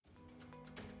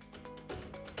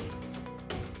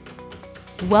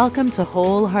Welcome to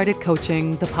Wholehearted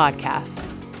Coaching, the podcast.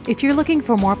 If you're looking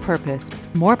for more purpose,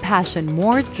 more passion,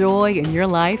 more joy in your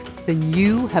life, then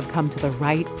you have come to the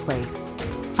right place.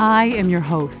 I am your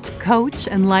host, coach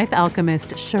and life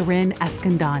alchemist Shirin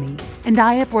Eskandani, and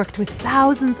I have worked with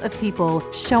thousands of people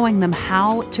showing them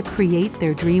how to create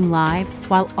their dream lives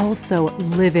while also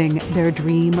living their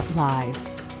dream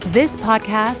lives. This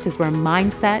podcast is where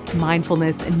mindset,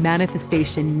 mindfulness, and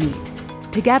manifestation meet.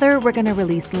 Together, we're going to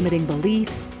release limiting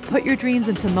beliefs, put your dreams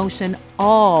into motion,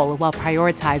 all while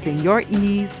prioritizing your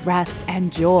ease, rest,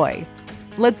 and joy.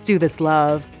 Let's do this,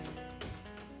 love.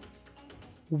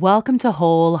 Welcome to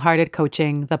Wholehearted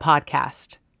Coaching, the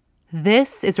podcast.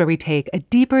 This is where we take a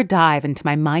deeper dive into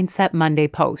my Mindset Monday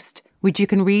post, which you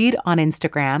can read on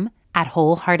Instagram at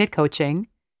Wholehearted Coaching.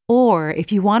 Or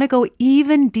if you want to go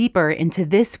even deeper into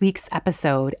this week's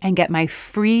episode and get my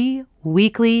free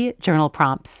weekly journal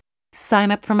prompts,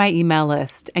 sign up for my email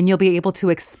list and you'll be able to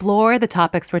explore the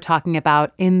topics we're talking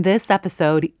about in this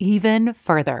episode even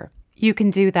further. You can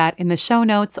do that in the show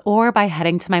notes or by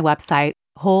heading to my website,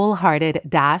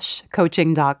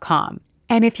 wholehearted-coaching.com.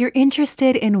 And if you're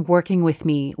interested in working with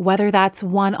me, whether that's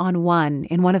one-on-one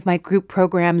in one of my group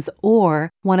programs or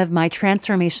one of my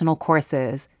transformational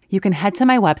courses, you can head to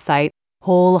my website,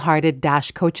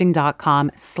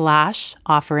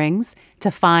 wholehearted-coaching.com/offerings to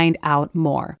find out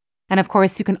more. And of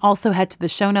course, you can also head to the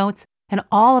show notes and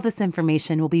all of this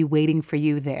information will be waiting for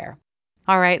you there.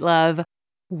 All right, love,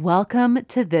 welcome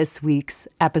to this week's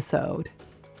episode.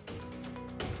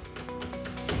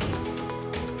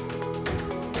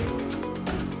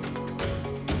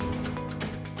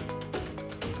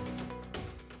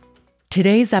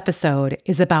 Today's episode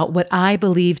is about what I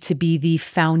believe to be the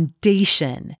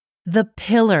foundation, the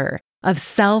pillar of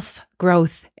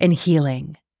self-growth and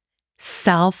healing: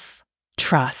 self-trust.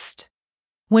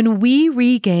 When we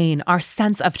regain our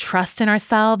sense of trust in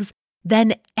ourselves,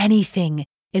 then anything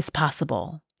is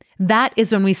possible. That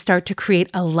is when we start to create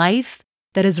a life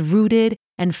that is rooted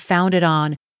and founded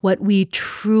on what we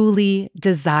truly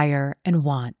desire and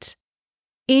want.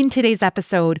 In today's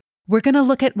episode, we're going to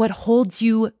look at what holds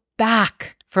you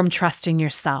back from trusting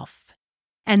yourself.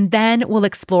 And then we'll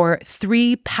explore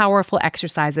 3 powerful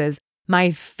exercises,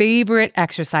 my favorite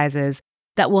exercises,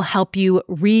 that will help you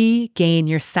regain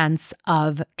your sense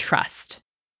of trust.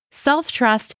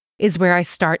 Self-trust is where I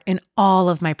start in all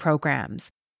of my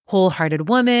programs: Wholehearted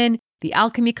Woman, The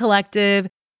Alchemy Collective,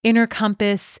 Inner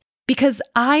Compass, because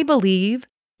I believe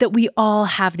that we all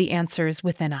have the answers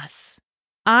within us.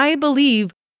 I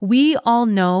believe we all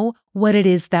know what it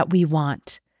is that we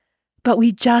want. But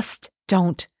we just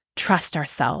don't trust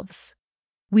ourselves.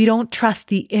 We don't trust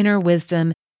the inner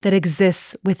wisdom that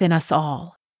exists within us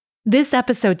all. This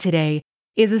episode today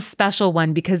is a special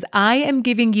one because I am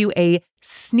giving you a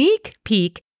sneak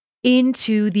peek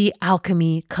into the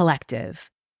Alchemy Collective.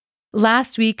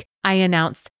 Last week, I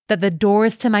announced that the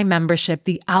doors to my membership,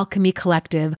 the Alchemy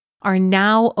Collective, are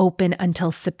now open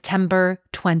until September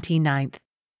 29th.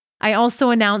 I also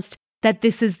announced that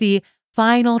this is the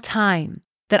final time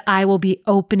that I will be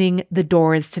opening the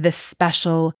doors to this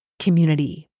special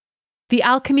community. The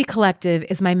Alchemy Collective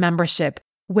is my membership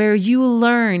where you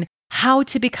learn how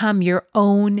to become your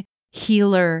own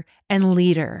healer and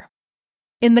leader.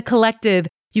 In the collective,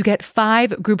 you get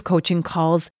 5 group coaching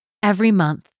calls every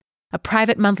month, a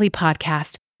private monthly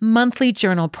podcast, monthly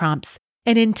journal prompts,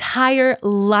 an entire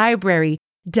library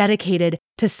dedicated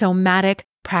to somatic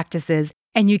practices,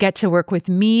 and you get to work with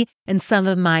me and some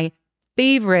of my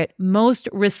favorite, most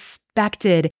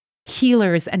respected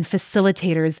healers and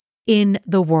facilitators in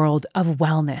the world of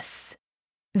wellness.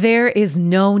 There is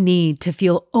no need to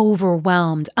feel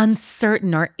overwhelmed,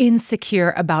 uncertain, or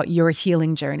insecure about your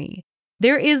healing journey.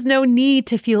 There is no need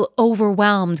to feel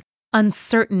overwhelmed,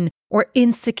 uncertain, or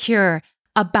insecure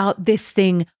about this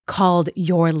thing called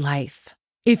your life.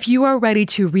 If you are ready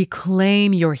to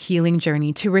reclaim your healing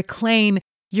journey, to reclaim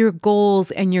your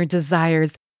goals and your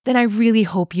desires, then I really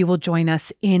hope you will join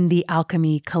us in the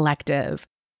Alchemy Collective.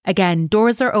 Again,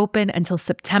 doors are open until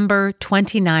September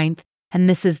 29th, and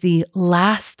this is the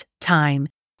last time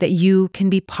that you can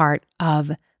be part of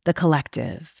the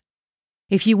collective.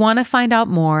 If you want to find out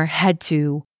more, head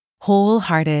to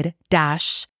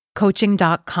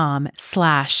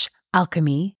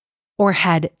wholehearted-coaching.com/alchemy or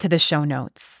head to the show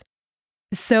notes.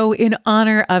 So in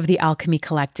honor of the Alchemy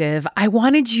Collective, I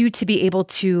wanted you to be able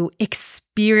to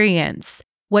experience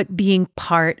what being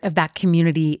part of that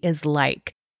community is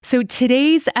like. So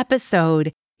today's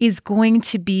episode is going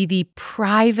to be the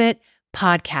private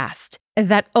podcast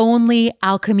that only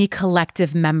Alchemy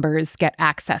Collective members get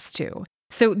access to.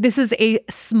 So this is a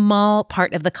small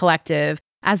part of the collective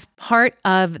As part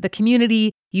of the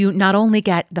community, you not only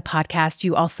get the podcast,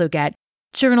 you also get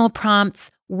journal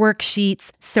prompts,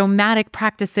 worksheets, somatic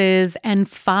practices, and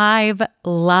 5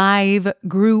 live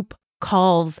group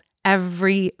calls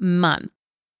every month.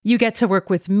 You get to work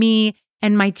with me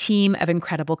and my team of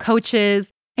incredible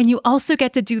coaches, and you also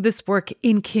get to do this work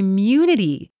in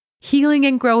community. Healing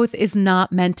and growth is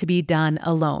not meant to be done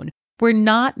alone. We're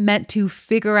not meant to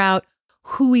figure out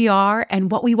who we are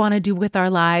and what we want to do with our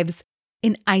lives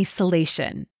in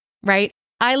isolation, right?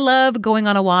 I love going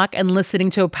on a walk and listening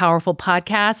to a powerful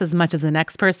podcast as much as the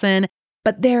next person,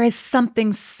 but there is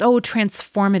something so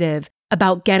transformative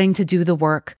about getting to do the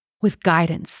work with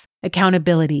guidance,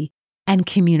 accountability, and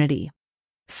community.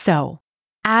 So,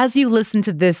 as you listen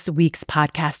to this week's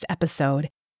podcast episode,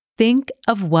 think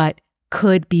of what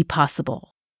could be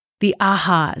possible. The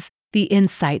ahas, the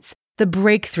insights, the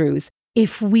breakthroughs,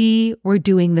 if we were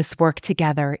doing this work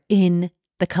together in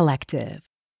the collective.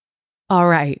 All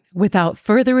right, without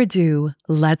further ado,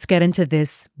 let's get into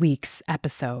this week's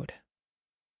episode.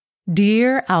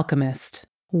 Dear Alchemist,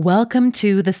 welcome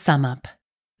to the Sum Up.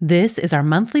 This is our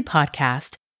monthly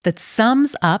podcast that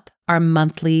sums up our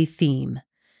monthly theme.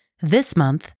 This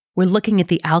month, we're looking at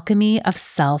the alchemy of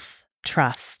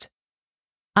self-trust.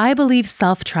 I believe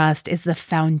self-trust is the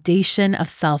foundation of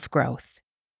self-growth.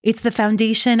 It's the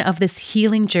foundation of this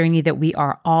healing journey that we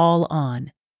are all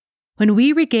on. When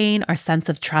we regain our sense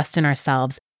of trust in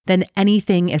ourselves, then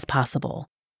anything is possible.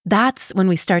 That's when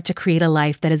we start to create a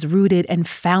life that is rooted and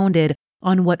founded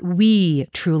on what we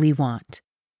truly want.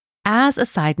 As a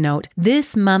side note,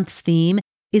 this month's theme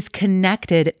is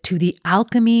connected to the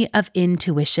alchemy of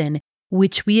intuition,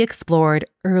 which we explored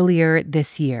earlier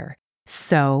this year.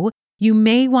 So, you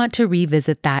may want to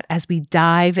revisit that as we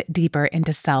dive deeper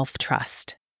into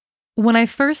self-trust. When I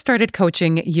first started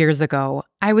coaching years ago,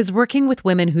 I was working with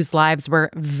women whose lives were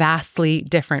vastly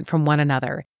different from one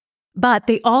another, but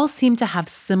they all seemed to have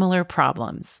similar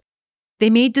problems. They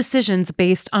made decisions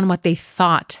based on what they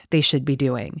thought they should be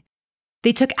doing.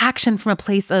 They took action from a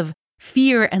place of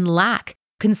fear and lack,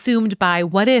 consumed by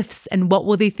what ifs and what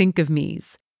will they think of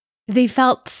me's. They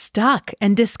felt stuck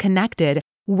and disconnected,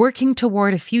 working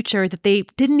toward a future that they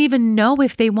didn't even know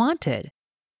if they wanted.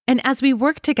 And as we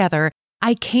worked together,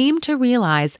 I came to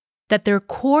realize that their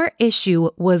core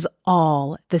issue was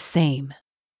all the same.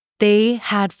 They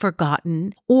had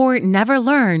forgotten or never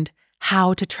learned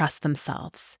how to trust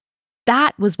themselves.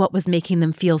 That was what was making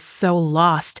them feel so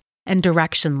lost and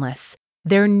directionless.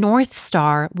 Their North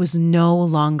Star was no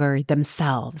longer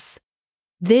themselves.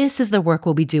 This is the work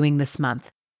we'll be doing this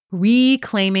month,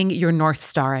 reclaiming your North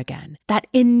Star again. That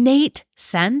innate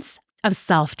sense of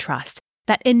self-trust,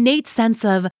 that innate sense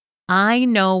of, I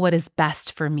know what is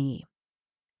best for me.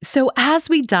 So as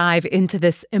we dive into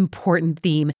this important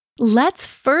theme, let's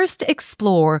first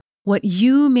explore what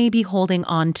you may be holding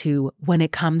on to when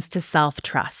it comes to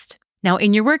self-trust. Now,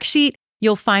 in your worksheet,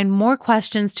 you'll find more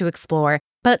questions to explore,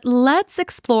 but let's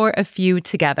explore a few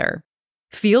together.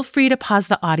 Feel free to pause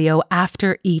the audio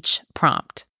after each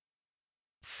prompt.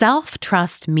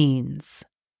 Self-trust means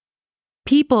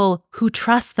people who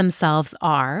trust themselves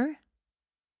are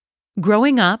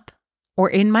growing up or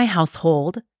in my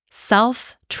household,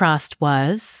 self-trust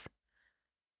was,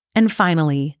 and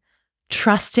finally,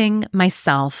 trusting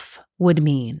myself would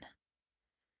mean.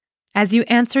 As you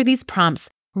answer these prompts,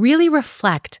 really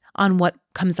reflect on what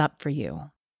comes up for you.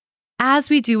 As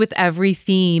we do with every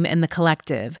theme in the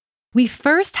collective, we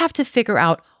first have to figure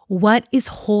out what is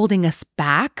holding us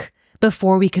back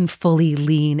before we can fully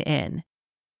lean in.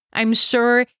 I'm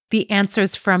sure the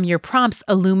answers from your prompts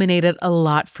illuminated a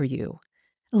lot for you.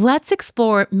 Let's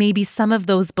explore maybe some of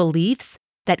those beliefs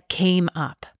that came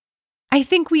up. I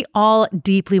think we all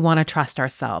deeply want to trust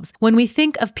ourselves. When we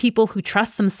think of people who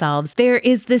trust themselves, there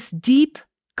is this deep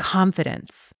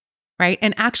confidence, right?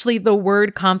 And actually, the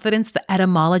word confidence, the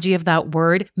etymology of that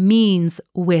word means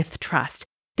with trust.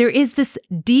 There is this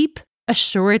deep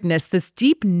assuredness, this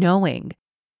deep knowing.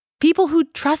 People who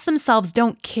trust themselves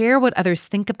don't care what others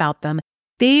think about them.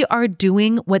 They are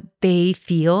doing what they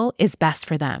feel is best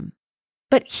for them.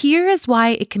 But here is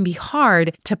why it can be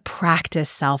hard to practice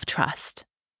self-trust.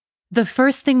 The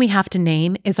first thing we have to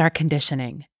name is our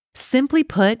conditioning. Simply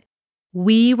put,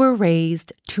 we were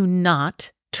raised to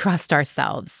not trust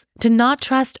ourselves, to not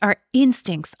trust our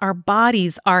instincts, our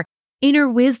bodies, our inner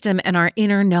wisdom, and our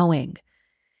inner knowing.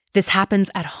 This happens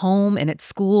at home and at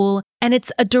school, and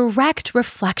it's a direct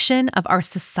reflection of our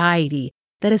society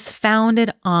that is founded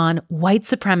on white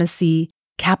supremacy,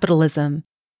 capitalism,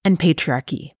 and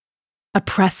patriarchy.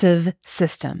 Oppressive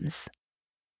systems.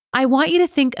 I want you to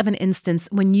think of an instance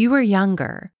when you were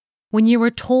younger, when you were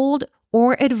told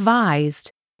or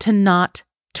advised to not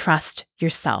trust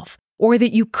yourself, or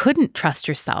that you couldn't trust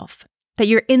yourself, that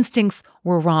your instincts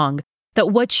were wrong, that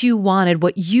what you wanted,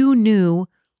 what you knew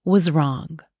was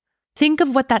wrong. Think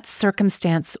of what that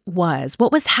circumstance was.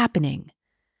 What was happening?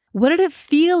 What did it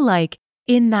feel like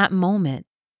in that moment?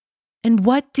 And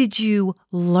what did you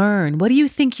learn? What do you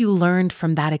think you learned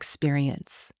from that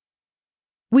experience?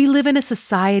 We live in a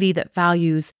society that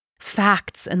values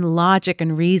facts and logic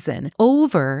and reason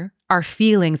over our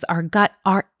feelings, our gut,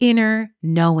 our inner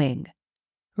knowing.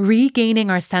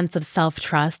 Regaining our sense of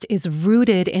self-trust is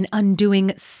rooted in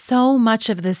undoing so much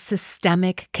of this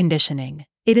systemic conditioning.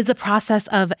 It is a process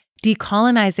of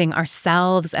decolonizing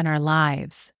ourselves and our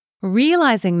lives.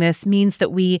 Realizing this means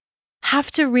that we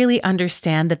have to really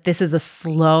understand that this is a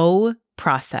slow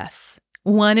process,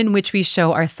 one in which we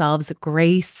show ourselves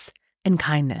grace and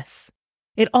kindness.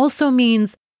 It also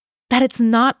means that it's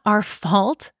not our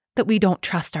fault that we don't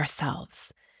trust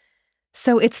ourselves.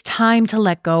 So it's time to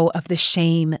let go of the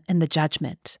shame and the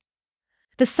judgment.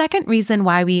 The second reason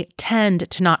why we tend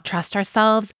to not trust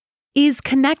ourselves is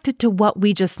connected to what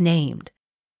we just named.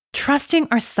 Trusting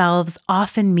ourselves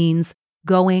often means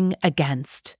going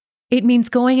against. It means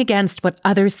going against what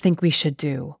others think we should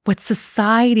do, what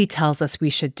society tells us we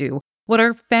should do, what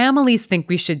our families think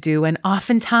we should do, and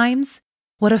oftentimes,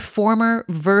 what a former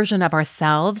version of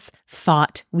ourselves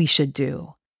thought we should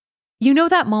do. You know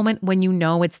that moment when you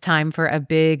know it's time for a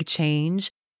big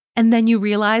change, and then you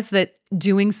realize that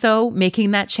doing so,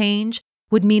 making that change,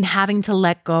 would mean having to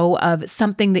let go of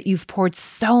something that you've poured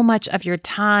so much of your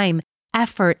time,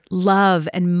 effort, love,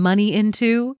 and money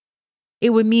into? It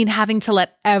would mean having to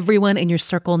let everyone in your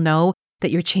circle know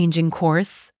that you're changing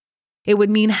course. It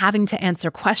would mean having to answer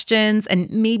questions and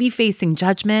maybe facing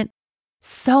judgment.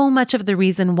 So much of the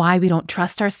reason why we don't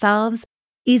trust ourselves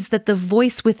is that the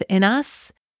voice within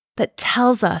us that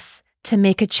tells us to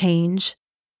make a change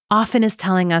often is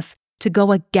telling us to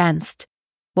go against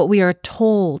what we are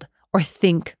told or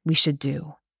think we should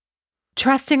do.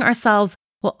 Trusting ourselves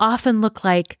will often look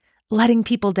like letting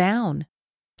people down,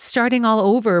 starting all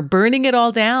over, burning it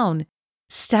all down,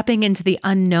 stepping into the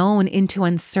unknown, into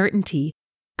uncertainty,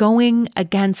 going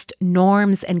against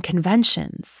norms and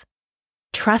conventions.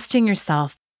 Trusting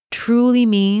yourself truly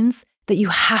means that you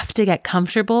have to get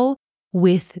comfortable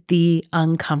with the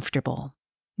uncomfortable.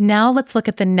 Now let's look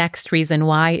at the next reason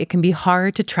why it can be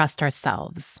hard to trust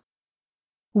ourselves.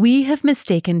 We have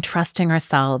mistaken trusting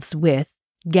ourselves with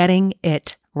getting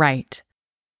it right.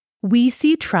 We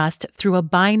see trust through a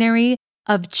binary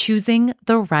of choosing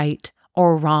the right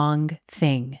or wrong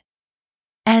thing.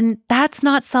 And that's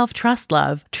not self-trust,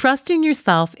 love. Trusting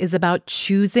yourself is about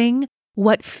choosing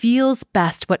what feels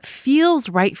best, what feels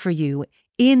right for you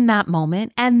in that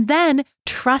moment, and then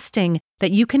trusting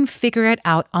that you can figure it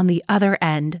out on the other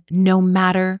end, no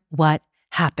matter what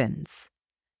happens.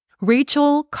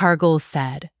 Rachel Cargle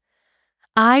said,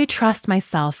 "I trust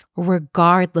myself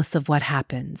regardless of what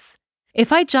happens.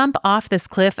 If I jump off this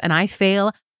cliff and I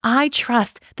fail, I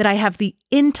trust that I have the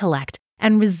intellect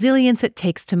and resilience it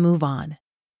takes to move on.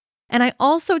 And I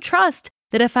also trust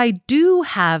that if I do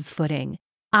have footing,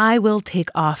 I will take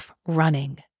off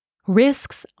running.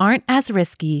 Risks aren't as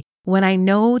risky when I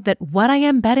know that what I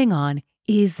am betting on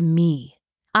is me.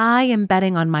 I am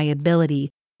betting on my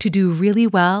ability to do really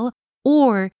well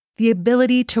or the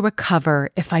ability to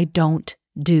recover if I don't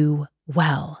do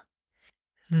well."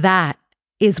 That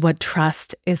is what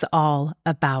trust is all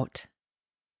about.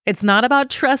 It's not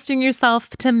about trusting yourself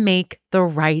to make the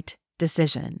right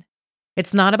decision.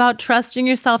 It's not about trusting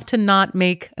yourself to not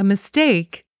make a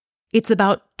mistake. It's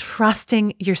about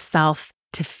trusting yourself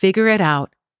to figure it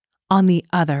out on the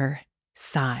other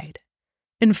side.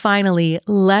 And finally,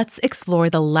 let's explore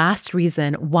the last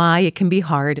reason why it can be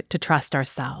hard to trust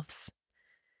ourselves.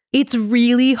 It's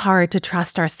really hard to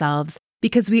trust ourselves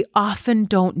because we often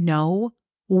don't know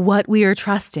what we are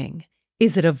trusting.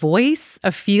 Is it a voice,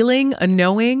 a feeling, a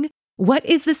knowing? What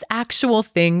is this actual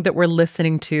thing that we're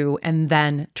listening to and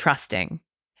then trusting?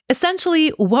 Essentially,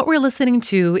 what we're listening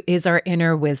to is our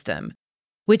inner wisdom,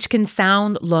 which can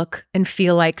sound, look, and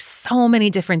feel like so many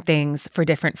different things for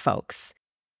different folks.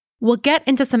 We'll get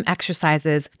into some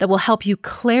exercises that will help you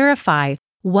clarify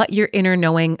what your inner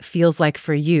knowing feels like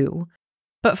for you.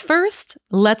 But first,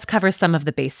 let's cover some of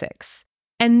the basics.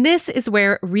 And this is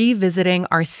where revisiting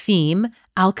our theme,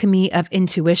 alchemy of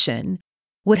intuition,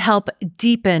 would help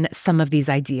deepen some of these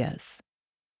ideas.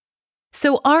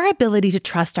 So our ability to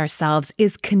trust ourselves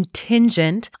is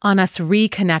contingent on us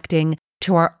reconnecting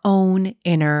to our own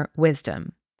inner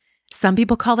wisdom. Some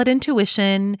people call it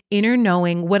intuition, inner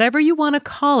knowing, whatever you want to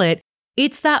call it,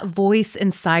 It's that voice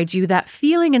inside you, that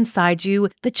feeling inside you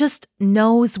that just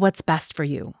knows what's best for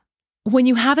you. When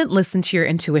you haven't listened to your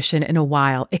intuition in a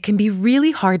while, it can be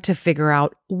really hard to figure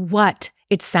out what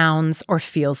it sounds or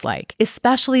feels like,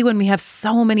 especially when we have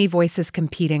so many voices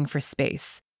competing for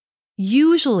space.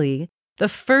 Usually, the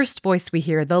first voice we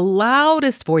hear, the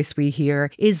loudest voice we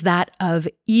hear, is that of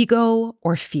ego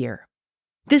or fear.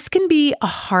 This can be a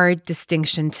hard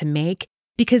distinction to make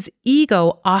because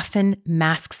ego often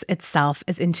masks itself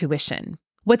as intuition.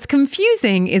 What's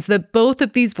confusing is that both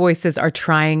of these voices are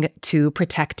trying to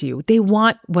protect you. They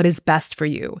want what is best for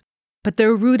you, but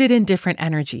they're rooted in different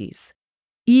energies.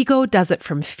 Ego does it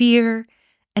from fear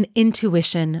and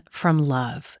intuition from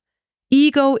love.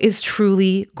 Ego is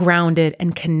truly grounded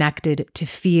and connected to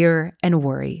fear and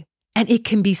worry, and it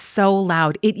can be so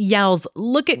loud. It yells,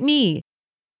 "Look at me!"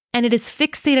 And it is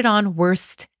fixated on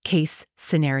worst-case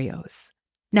scenarios.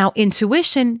 Now,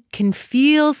 intuition can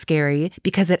feel scary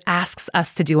because it asks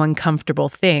us to do uncomfortable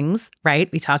things, right?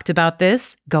 We talked about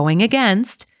this, going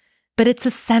against, but it's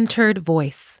a centered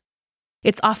voice.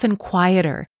 It's often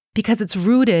quieter because it's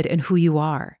rooted in who you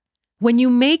are. When you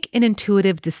make an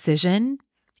intuitive decision,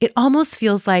 it almost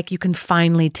feels like you can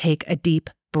finally take a deep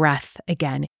breath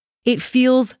again. It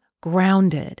feels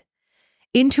grounded.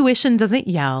 Intuition doesn't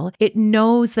yell. It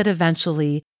knows that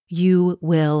eventually you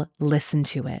will listen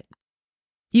to it.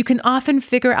 You can often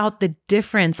figure out the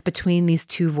difference between these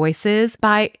two voices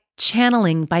by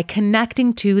channeling, by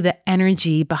connecting to the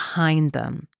energy behind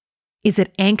them. Is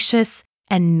it anxious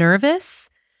and nervous?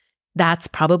 That's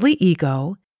probably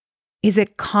ego. Is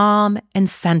it calm and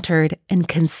centered and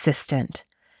consistent?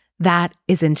 That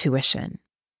is intuition.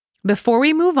 Before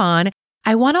we move on,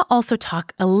 I want to also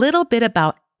talk a little bit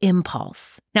about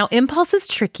impulse. Now, impulse is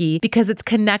tricky because it's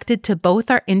connected to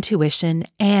both our intuition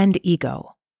and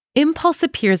ego. Impulse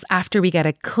appears after we get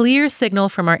a clear signal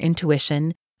from our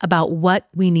intuition about what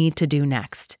we need to do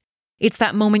next. It's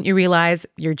that moment you realize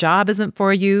your job isn't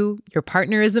for you, your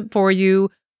partner isn't for you,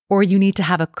 or you need to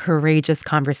have a courageous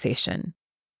conversation.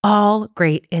 All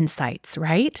great insights,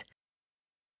 right?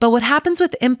 But what happens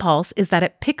with impulse is that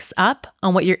it picks up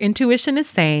on what your intuition is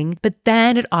saying, but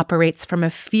then it operates from a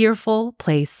fearful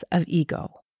place of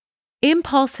ego.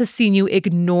 Impulse has seen you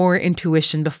ignore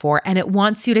intuition before, and it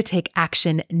wants you to take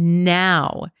action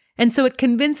now. And so it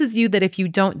convinces you that if you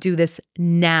don't do this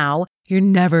now, you're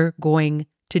never going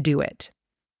to do it.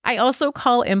 I also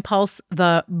call impulse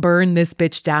the burn this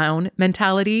bitch down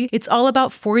mentality. It's all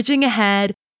about forging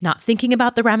ahead, not thinking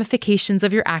about the ramifications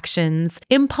of your actions.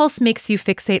 Impulse makes you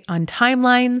fixate on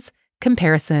timelines,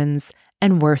 comparisons,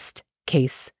 and worst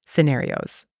case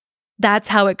scenarios. That's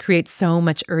how it creates so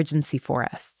much urgency for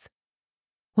us.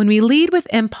 When we lead with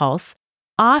impulse,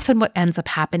 often what ends up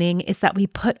happening is that we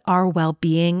put our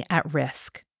well-being at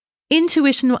risk.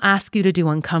 Intuition will ask you to do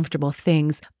uncomfortable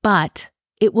things, but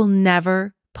it will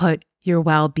never put your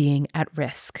well-being at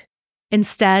risk.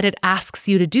 Instead, it asks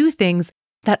you to do things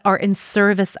that are in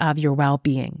service of your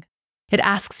well-being. It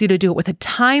asks you to do it with a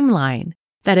timeline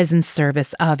that is in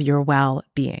service of your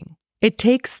well-being. It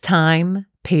takes time,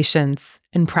 patience,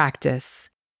 and practice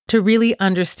to really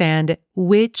understand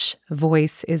which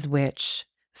voice is which.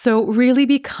 So really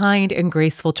be kind and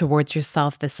graceful towards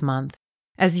yourself this month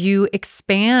as you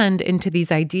expand into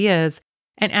these ideas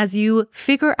and as you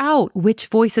figure out which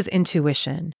voice is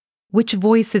intuition, which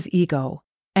voice is ego,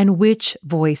 and which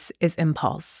voice is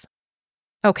impulse.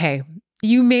 Okay,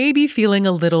 you may be feeling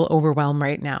a little overwhelmed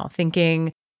right now,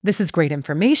 thinking, this is great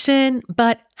information,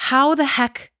 but how the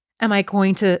heck am I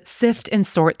going to sift and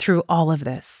sort through all of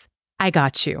this? I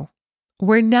got you.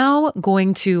 We're now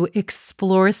going to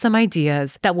explore some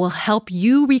ideas that will help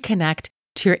you reconnect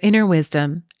to your inner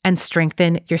wisdom and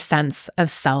strengthen your sense of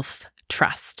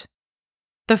self-trust.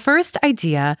 The first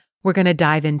idea we're going to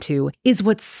dive into is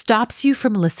what stops you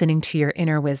from listening to your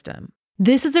inner wisdom.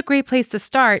 This is a great place to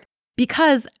start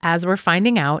because, as we're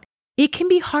finding out, it can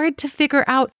be hard to figure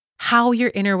out how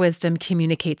your inner wisdom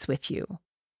communicates with you.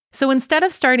 So instead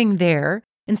of starting there,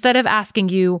 instead of asking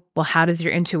you, well, how does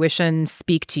your intuition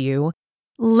speak to you?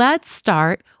 Let's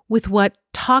start with what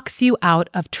talks you out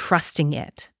of trusting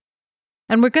it.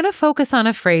 And we're going to focus on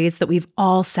a phrase that we've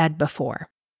all said before.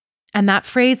 And that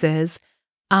phrase is,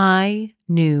 I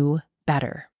knew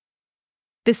better.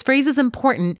 This phrase is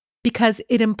important because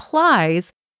it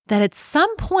implies that at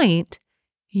some point,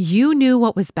 you knew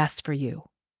what was best for you.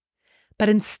 But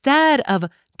instead of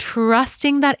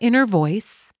trusting that inner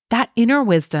voice, that inner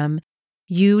wisdom,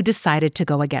 you decided to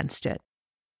go against it.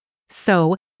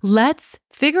 So let's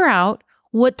figure out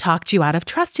what talked you out of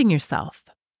trusting yourself.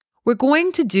 We're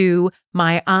going to do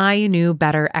my I knew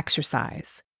better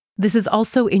exercise. This is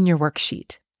also in your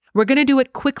worksheet. We're going to do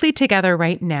it quickly together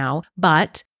right now,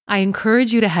 but I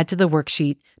encourage you to head to the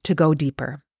worksheet to go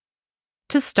deeper.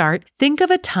 To start, think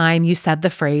of a time you said the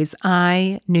phrase,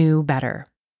 "I knew better."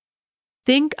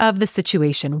 Think of the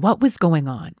situation. What was going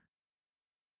on?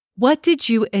 What did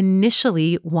you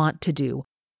initially want to do?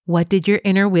 What did your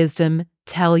inner wisdom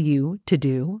tell you to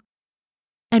do?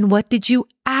 And what did you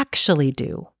actually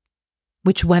do,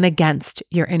 which went against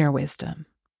your inner wisdom?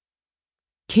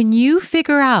 Can you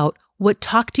figure out what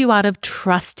talked you out of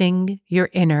trusting your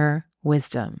inner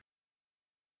wisdom?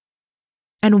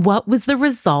 And what was the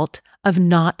result of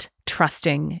not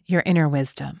trusting your inner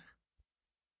wisdom?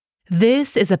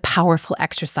 This is a powerful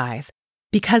exercise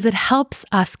because it helps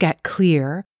us get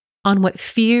clear on what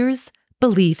fears,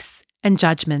 beliefs, and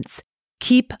judgments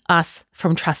keep us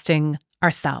from trusting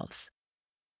ourselves.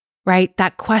 Right?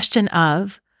 That question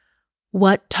of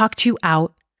what talked you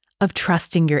out of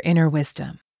trusting your inner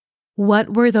wisdom?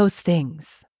 What were those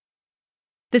things?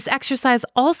 This exercise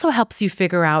also helps you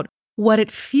figure out what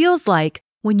it feels like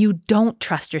when you don't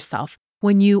trust yourself,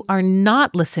 when you are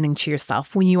not listening to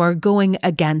yourself, when you are going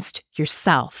against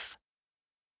yourself.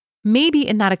 Maybe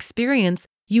in that experience,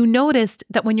 you noticed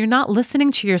that when you're not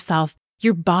listening to yourself,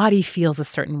 your body feels a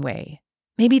certain way.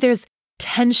 Maybe there's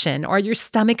tension or your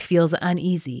stomach feels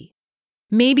uneasy.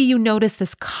 Maybe you notice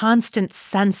this constant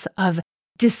sense of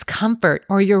discomfort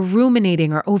or you're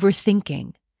ruminating or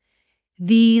overthinking.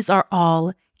 These are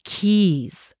all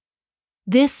keys.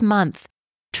 This month,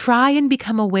 try and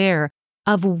become aware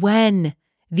of when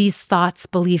these thoughts,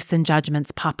 beliefs, and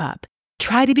judgments pop up.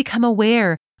 Try to become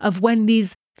aware of when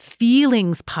these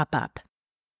feelings pop up.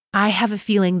 I have a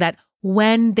feeling that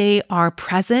when they are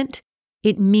present,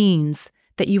 it means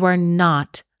that you are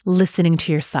not listening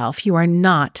to yourself. You are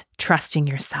not trusting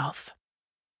yourself.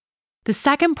 The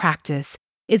second practice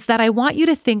is that I want you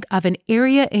to think of an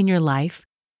area in your life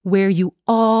where you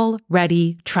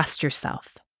already trust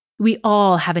yourself. We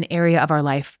all have an area of our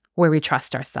life where we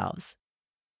trust ourselves.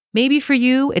 Maybe for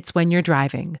you, it's when you're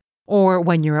driving or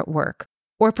when you're at work,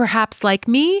 or perhaps like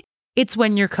me, it's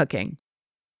when you're cooking.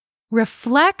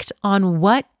 Reflect on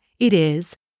what it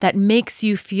is that makes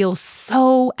you feel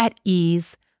so at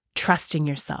ease trusting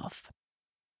yourself.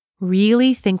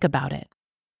 Really think about it.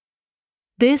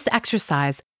 This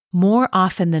exercise, more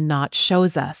often than not,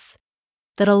 shows us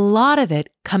that a lot of it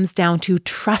comes down to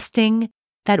trusting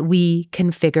that we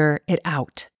can figure it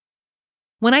out.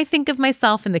 When I think of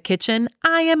myself in the kitchen,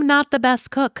 I am not the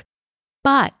best cook,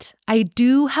 but I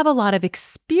do have a lot of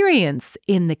experience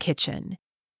in the kitchen.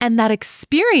 And that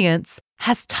experience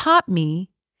has taught me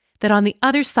that on the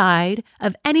other side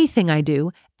of anything I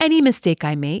do, any mistake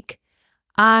I make,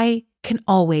 I can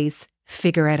always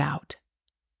figure it out.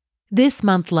 This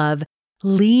month, love,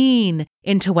 lean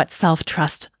into what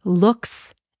self-trust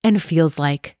looks and feels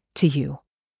like to you.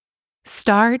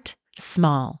 Start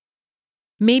small.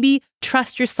 Maybe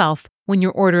trust yourself when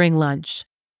you're ordering lunch.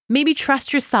 Maybe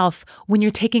trust yourself when you're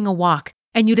taking a walk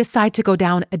and you decide to go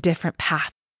down a different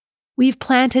path. We've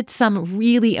planted some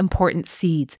really important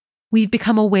seeds. We've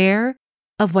become aware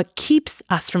of what keeps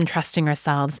us from trusting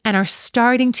ourselves and are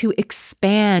starting to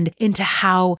expand into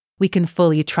how we can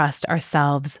fully trust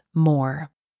ourselves more.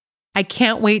 I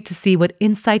can't wait to see what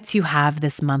insights you have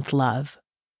this month, love.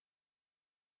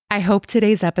 I hope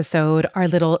today's episode, our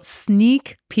little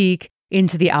sneak peek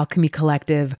into the Alchemy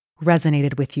Collective,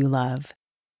 resonated with you, love.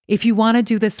 If you want to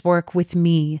do this work with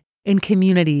me in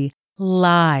community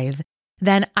live,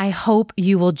 then I hope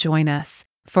you will join us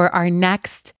for our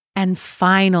next and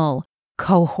final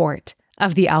cohort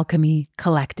of the Alchemy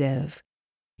Collective.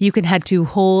 You can head to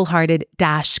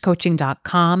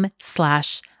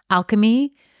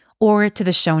wholehearted-coaching.com/alchemy or to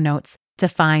the show notes to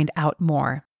find out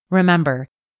more. Remember,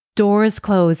 doors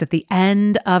close at the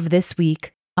end of this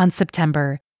week on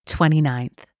September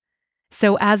 29th.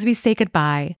 So as we say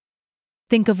goodbye,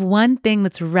 think of one thing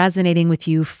that's resonating with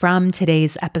you from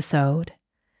today's episode.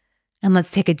 And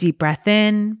let's take a deep breath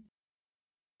in,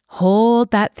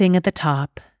 hold that thing at the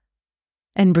top,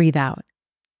 and breathe out.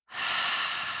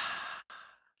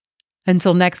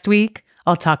 Until next week,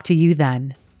 I'll talk to you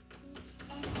then.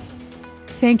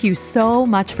 Thank you so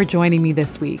much for joining me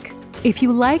this week. If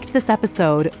you liked this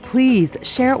episode, please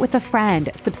share it with a friend,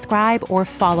 subscribe or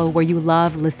follow where you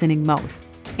love listening most.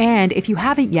 And if you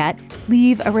haven't yet,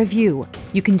 leave a review.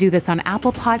 You can do this on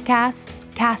Apple Podcasts,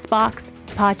 Castbox,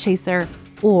 Podchaser,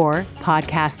 or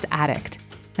Podcast Addict.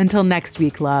 Until next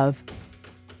week, love.